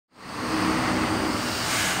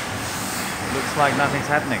looks like nothing's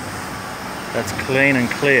happening. That's clean and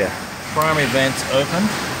clear. Primary vents open.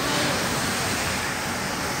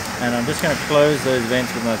 And I'm just going to close those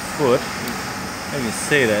vents with my foot. You can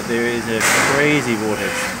see that there is a crazy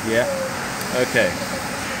vortex. Yeah. Okay.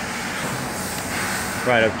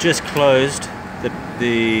 Right, I've just closed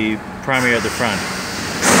the primary at the front.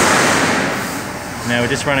 Now we're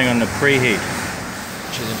just running on the preheat,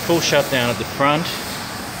 which is in full shutdown at the front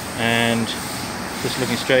and just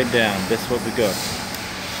looking straight down. That's what we got.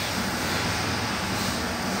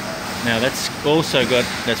 Now that's also got,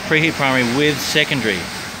 that's preheat primary with secondary.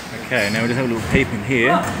 Okay, now we just have a little peep in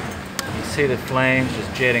here. You see the flames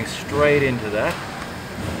just jetting straight into that.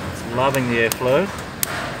 It's loving the airflow.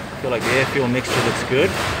 I feel like the air fuel mixture looks good.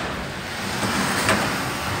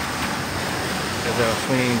 There's our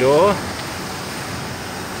swinging door.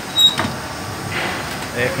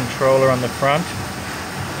 Air controller on the front.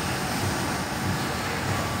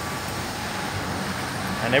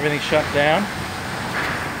 And everything's shut down.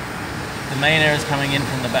 The main air is coming in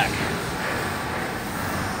from the back.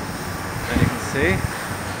 As you can see,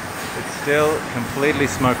 it's still completely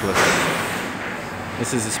smokeless.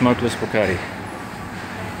 This is a smokeless Bugatti.